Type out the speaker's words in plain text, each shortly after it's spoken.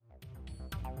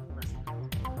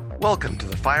Welcome to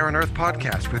the Fire and Earth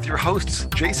podcast with your hosts,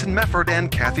 Jason Mefford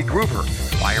and Kathy Gruber.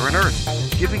 Fire and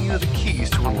Earth, giving you the keys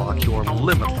to unlock your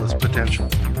limitless potential.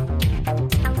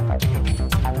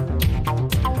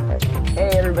 Hey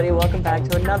everybody, welcome back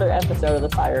to another episode of the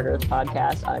Fire and Earth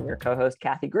podcast. I'm your co-host,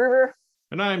 Kathy Gruber.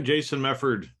 And I'm Jason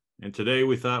Mefford. And today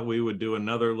we thought we would do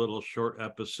another little short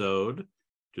episode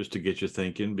just to get you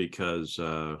thinking, because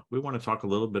we want to talk a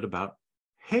little bit about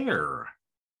hair.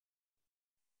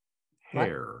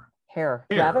 Hair. Hair.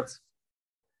 Rabbits?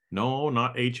 No,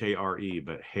 not H-A-R-E,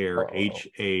 but hair,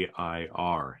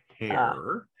 H-A-I-R,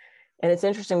 hair. And it's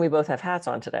interesting, we both have hats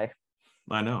on today.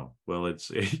 I know. Well,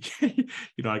 it's,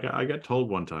 I got told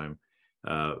one time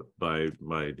by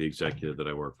the executive that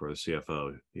I work for, the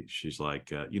CFO, she's like,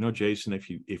 Jason, if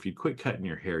you quit cutting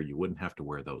your hair, you wouldn't have to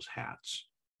wear those hats.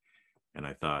 And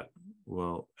I thought,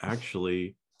 well,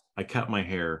 actually, I cut my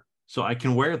hair so I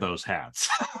can wear those hats.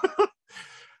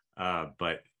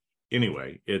 But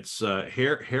anyway, it's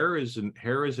hair is an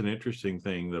interesting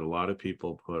thing that a lot of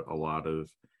people put a lot of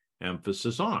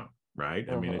emphasis on, right?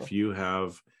 I mean, if you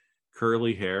have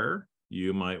curly hair,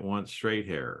 you might want straight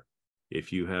hair.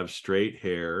 If you have straight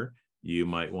hair, you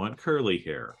might want curly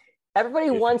hair. Everybody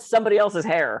wants somebody else's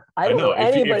hair. I don't know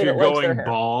anybody if you're that likes their going hair.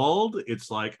 bald,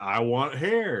 it's like, I want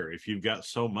hair. If you've got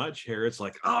so much hair, it's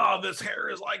like, oh, this hair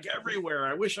is like everywhere.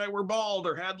 I wish I were bald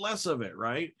or had less of it,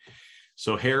 right?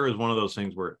 So hair is one of those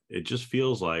things where it just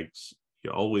feels like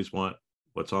you always want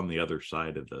what's on the other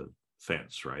side of the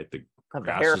fence, right? The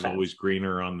grass is always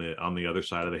greener on the other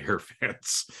side of the hair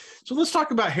fence. So let's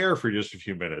talk about hair for just a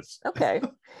few minutes. Okay.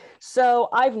 So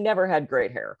I've never had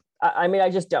great hair. I mean, I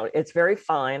just don't. It's very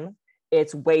fine.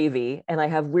 It's wavy, and I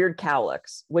have weird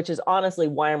cowlicks, which is honestly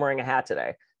why I'm wearing a hat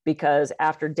today. Because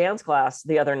after dance class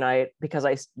the other night, because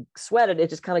I sweated, it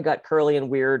just kind of got curly and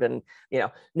weird. And,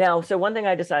 now, so one thing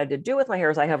I decided to do with my hair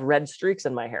is I have red streaks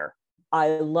in my hair.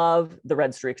 I love the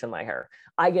red streaks in my hair.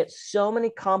 I get so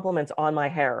many compliments on my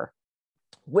hair,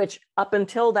 which up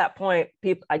until that point,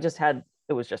 it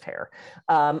was just hair.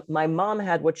 My mom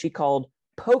had what she called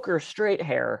poker straight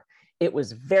hair. It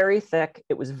was very thick,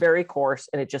 it was very coarse,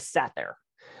 and it just sat there.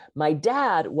 My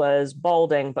dad was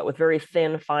balding, but with very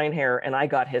thin, fine hair, and I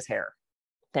got his hair.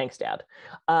 Thanks, Dad.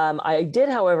 I did,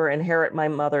 however, inherit my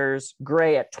mother's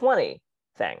gray at 20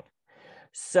 thing.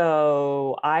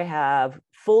 So I have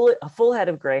a full head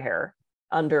of gray hair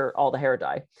under all the hair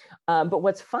dye. But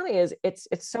what's funny is it's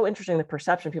so interesting, the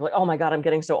perception. People are like, oh my God, I'm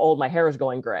getting so old, my hair is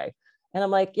going gray. And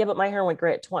I'm like, yeah, but my hair went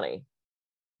gray at 20.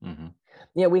 Mm-hmm.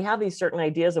 We have these certain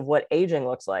ideas of what aging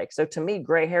looks like. So to me,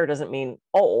 gray hair doesn't mean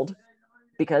old,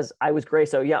 because I was gray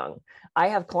so young. I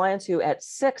have clients who at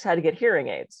 6 had to get hearing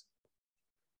aids.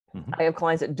 Mm-hmm. I have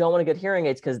clients that don't want to get hearing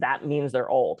aids because that means they're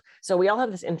old. So we all have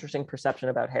this interesting perception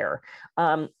about hair.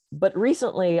 But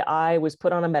recently I was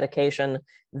put on a medication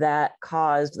that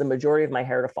caused the majority of my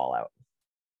hair to fall out.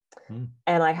 Mm.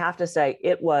 And I have to say,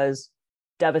 it was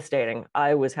devastating.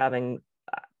 I was having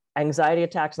anxiety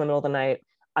attacks in the middle of the night.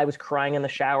 I was crying in the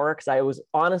shower because I was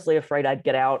honestly afraid I'd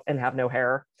get out and have no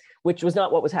hair, which was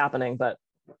not what was happening, but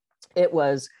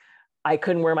I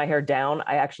couldn't wear my hair down.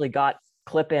 I actually got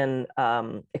clip-in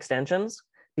extensions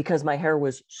because my hair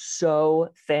was so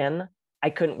thin, I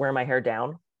couldn't wear my hair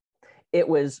down. It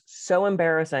was so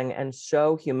embarrassing and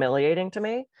so humiliating to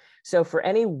me. So for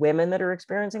any women that are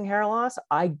experiencing hair loss,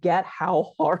 I get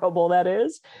how horrible that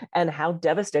is and how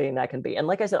devastating that can be. And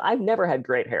like I said, I've never had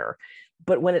great hair,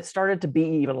 but when it started to be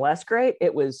even less great,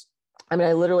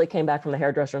 I literally came back from the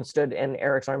hairdresser and stood in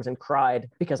Eric's arms and cried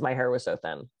because my hair was so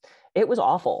thin. It was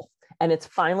awful. And it's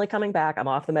finally coming back. I'm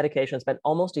off the medication. It's been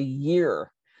almost a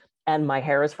year and my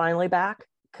hair is finally back,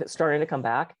 starting to come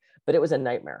back, but it was a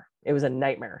nightmare. It was a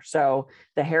nightmare. So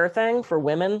the hair thing for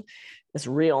women is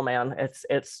real, man.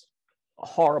 It's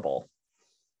horrible.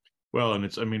 Well,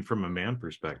 and from a man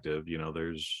perspective,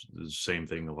 there's the same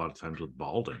thing a lot of times with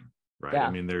balding, right? Yeah.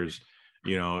 I mean, there's,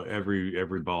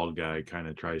 every bald guy kind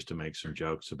of tries to make some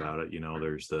jokes about it.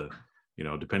 There's the,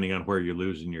 depending on where you're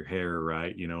losing your hair,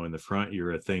 right? In the front,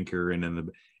 you're a thinker,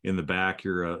 and in the back,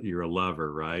 you're a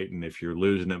lover, right? And if you're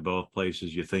losing it both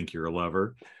places, you think you're a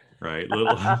lover, right?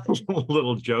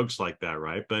 Little jokes like that,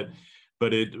 right?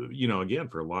 But it, again,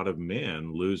 for a lot of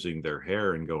men, losing their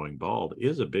hair and going bald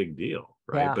is a big deal,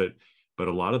 right? Yeah. But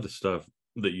a lot of the stuff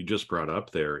that you just brought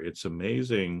up there, it's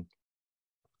amazing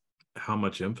how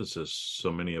much emphasis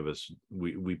so many of us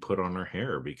we put on our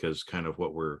hair, because kind of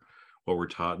what we're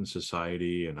taught in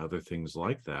society and other things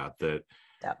like that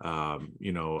yeah.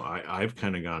 I've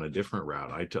kind of gone a different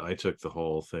route. I took the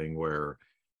whole thing where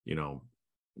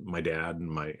my dad and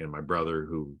my brother,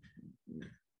 who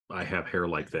I have hair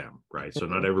like them, right? So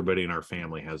not everybody in our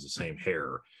family has the same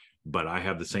hair, but I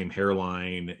have the same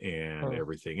hairline and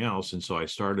everything else. And so I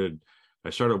started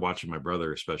watching my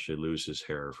brother especially lose his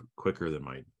hair quicker than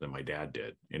my dad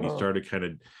did. And he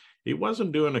started he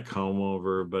wasn't doing a comb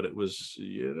over, but it was, a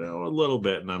little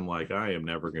bit. And I'm like, I am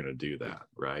never going to do that.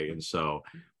 Right. And so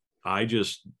I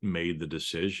just made the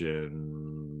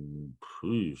decision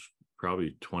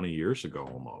probably 20 years ago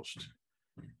almost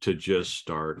to just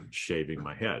start shaving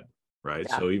my head. Right.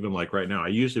 Yeah. So even like right now, I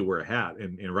usually wear a hat,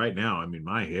 and right now, I mean,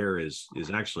 my hair is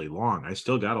actually long. I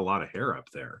still got a lot of hair up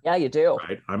there. Yeah, you do.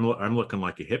 Right. I'm looking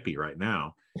like a hippie right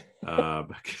now.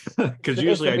 Because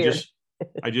usually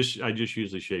I just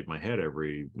usually shave my head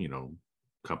every,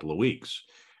 couple of weeks.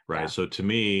 Right. Yeah. So to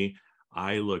me,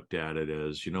 I looked at it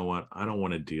as, you know what, I don't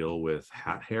want to deal with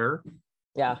hat hair.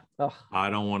 Yeah. Oh. I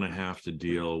don't want to have to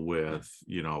deal with,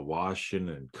 washing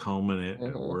and combing it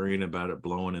and worrying about it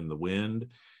blowing in the wind.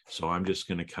 So I'm just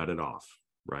going to cut it off.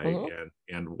 Right.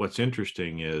 And what's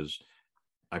interesting is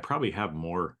I probably have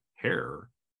more hair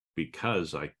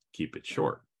because I keep it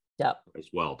short. Yep. As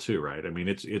well too. Right. I mean,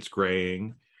 it's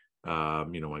graying.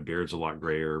 My beard's a lot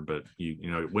grayer, but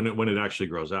when it actually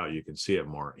grows out, you can see it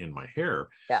more in my hair.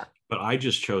 Yeah. But I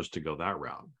just chose to go that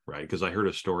route, right? Because I heard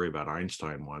a story about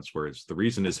Einstein once where it's the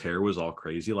reason his hair was all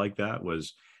crazy like that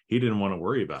was he didn't want to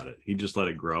worry about it. He just let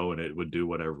it grow and it would do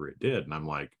whatever it did. And I'm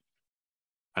like,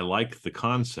 I like the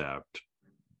concept,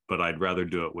 but I'd rather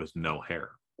do it with no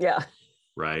hair. Yeah.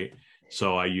 Right.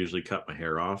 So I usually cut my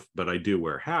hair off, but I do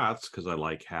wear hats because I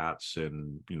like hats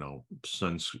and,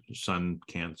 sun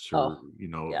cancer,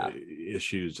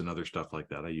 issues and other stuff like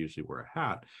that. I usually wear a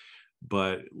hat.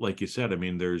 But like you said, I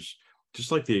mean, there's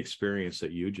just like the experience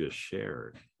that you just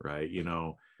shared, right?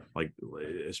 Like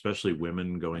especially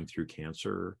women going through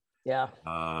cancer. Yeah.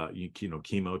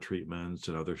 Chemo treatments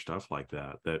and other stuff like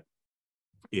that,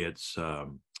 it's a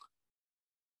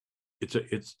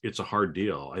hard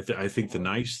deal. I think the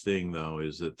nice thing though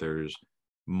is that there's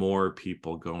more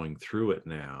people going through it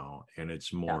now, and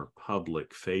it's more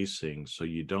public facing, so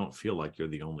you don't feel like you're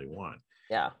the only one.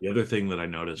 Yeah. The other thing that I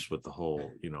noticed with the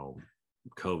whole,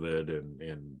 COVID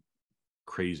and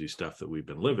crazy stuff that we've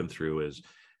been living through is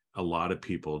a lot of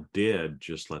people did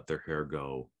just let their hair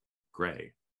go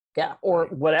gray. Yeah, or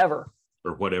whatever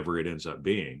it ends up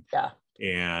being. Yeah.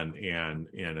 And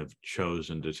have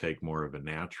chosen to take more of a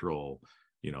natural,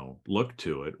 look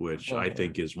to it, which I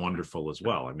think is wonderful as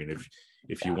well. I mean,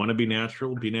 if you want to be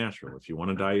natural, be natural. If you want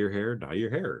to dye your hair, dye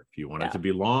your hair. If you want it to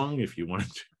be long, if you want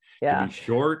it to be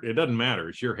short, it doesn't matter.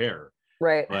 It's your hair.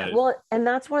 Right. But, well, and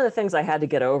that's one of the things I had to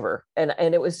get over. And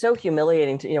it was so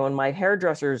humiliating to, when my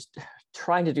hairdresser's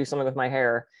trying to do something with my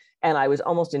hair, and I was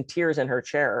almost in tears in her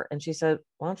chair. And she said,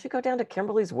 why don't you go down to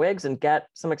Kimberly's Wigs and get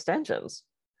some extensions?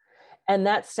 And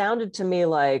that sounded to me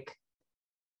like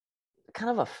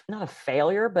kind of not a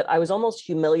failure, but I was almost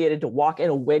humiliated to walk in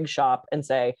a wig shop and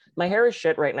say, my hair is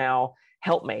shit right now,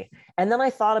 help me. And then I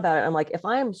thought about it. I'm like, if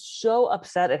I am so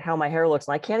upset at how my hair looks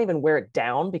and I can't even wear it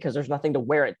down because there's nothing to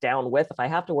wear it down with, if I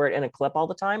have to wear it in a clip all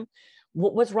the time,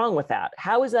 what's wrong with that?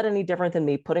 How is that any different than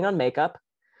me putting on makeup,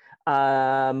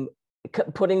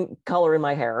 putting color in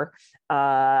my hair,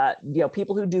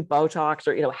 people who do Botox,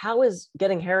 or, how is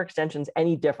getting hair extensions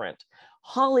any different?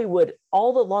 Hollywood,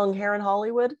 all the long hair in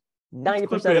Hollywood,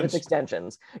 90% of it's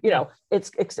extensions,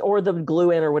 it's or the glue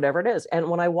in or whatever it is. And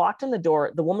when I walked in the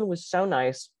door, the woman was so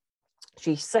nice.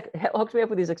 She hooked me up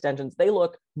with these extensions. They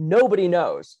look, nobody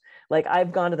knows. Like,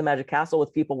 I've gone to the Magic Castle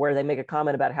with people where they make a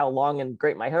comment about how long and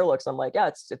great my hair looks. I'm like, yeah,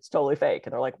 it's totally fake.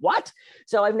 And they're like, what?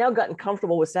 So I've now gotten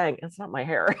comfortable with saying, it's not my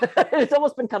hair. It's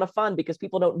almost been kind of fun because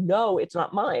people don't know it's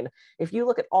not mine. If you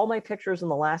look at all my pictures in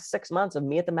the last 6 months of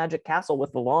me at the Magic Castle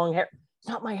with the long hair, it's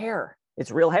not my hair.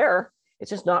 It's real hair. It's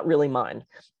just not really mine.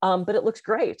 But it looks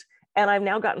great. And I've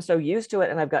now gotten so used to it,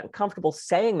 and I've gotten comfortable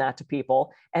saying that to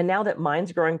people. And now that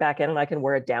mine's growing back in and I can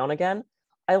wear it down again,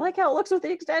 I like how it looks with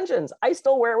the extensions. I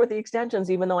still wear it with the extensions,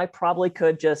 even though I probably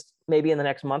could just maybe in the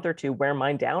next month or two wear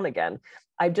mine down again.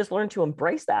 I've just learned to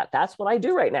embrace that. That's what I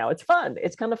do right now. It's fun.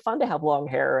 It's kind of fun to have long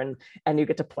hair, and you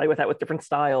get to play with that with different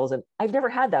styles. And I've never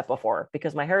had that before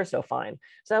because my hair is so fine.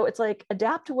 So it's like,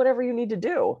 adapt to whatever you need to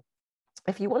do.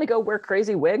 If you want to go wear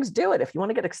crazy wigs, do it. If you want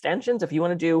to get extensions, if you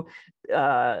want to do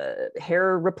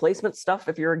hair replacement stuff,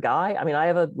 if you're a guy. I mean, I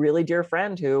have a really dear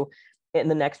friend who in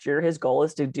the next year, his goal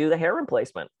is to do the hair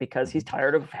replacement because he's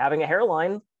tired of having a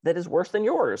hairline that is worse than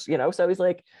yours, So he's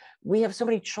like, we have so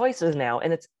many choices now,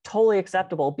 and it's totally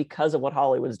acceptable because of what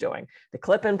Hollywood's doing. The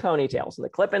clip-in ponytails and the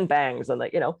clip-in bangs and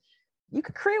you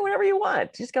could create whatever you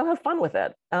want. Just go have fun with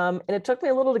it. And it took me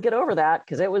a little to get over that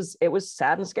because it was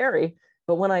sad and scary.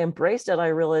 But when I embraced it, I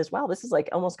realized, wow, this is like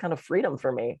almost kind of freedom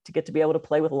for me to get to be able to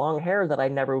play with long hair that I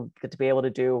never get to be able to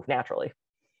do naturally.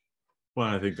 Well,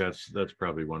 I think that's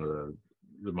probably one of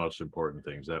the most important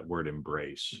things, that word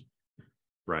embrace,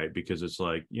 right? Because it's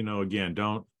like, again,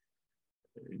 don't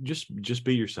just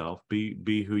be yourself,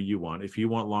 be who you want. If you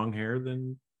want long hair,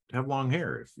 then have long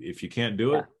hair. If you can't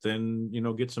do it, then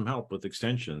get some help with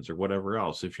extensions or whatever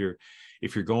else. If you're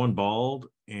going bald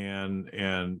and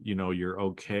you're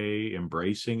okay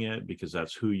embracing it because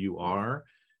that's who you are,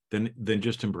 then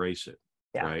just embrace it.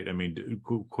 Right? I mean,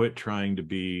 quit trying to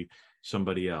be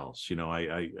somebody else.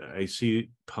 I see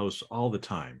posts all the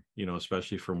time,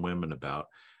 especially from women about,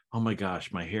 oh my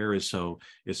gosh, my hair is so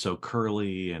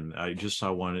curly, and I just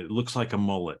saw one, it looks like a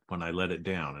mullet when I let it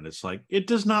down. And it's like, it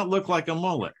does not look like a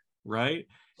mullet, right?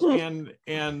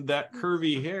 and that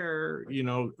curvy hair,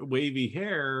 wavy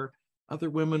hair, other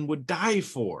women would die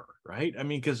for, right? I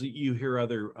mean, because you hear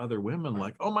other women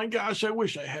like, oh my gosh, I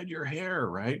wish I had your hair,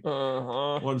 right?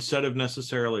 Well, instead of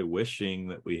necessarily wishing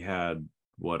that we had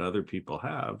what other people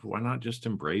have, why not just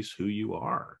embrace who you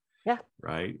are? Yeah.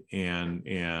 Right.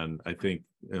 And I think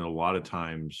a lot of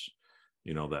times,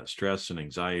 that stress and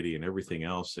anxiety and everything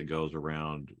else that goes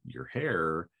around your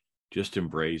hair, just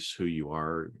embrace who you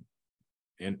are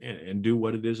and do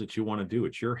what it is that you want to do.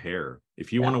 It's your hair.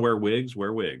 If you want to wear wigs,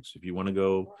 wear wigs. If you want to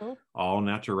go all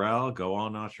natural, go all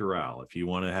natural. If you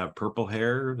want to have purple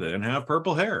hair, then have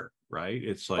purple hair, right?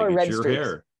 It's like, it's your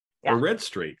hair. Or red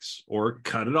streaks, or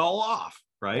cut it all off,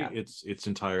 right? It's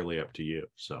entirely up to you.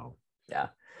 So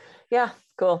yeah,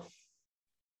 cool.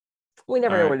 We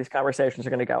never know where these conversations are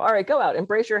going to go. All right, go out,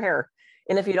 embrace your hair,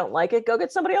 and if you don't like it, go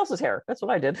get somebody else's hair. That's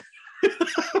what I did.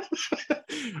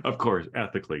 Of course,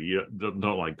 ethically, you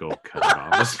don't like go cut it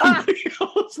off. Somebody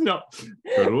else. No,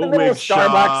 go to a wig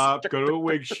shop. Go to a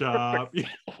wig shop.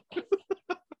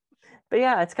 But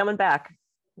yeah, it's coming back.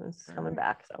 It's coming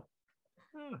back. So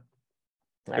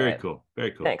very cool.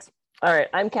 Very cool. Thanks. All right,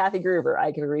 I'm Kathy Gruver.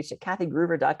 I can be reached at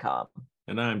kathygruver.com.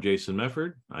 And I'm Jason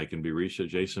Mefford. I can be reached at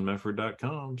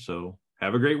jasonmefford.com. So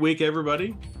have a great week,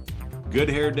 everybody. Good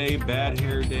hair day, bad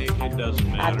hair day, it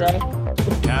doesn't matter.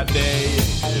 Cat day,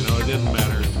 it doesn't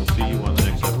matter. We'll see you on the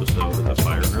next episode of the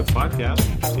Fire and Earth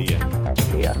Podcast. See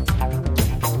ya.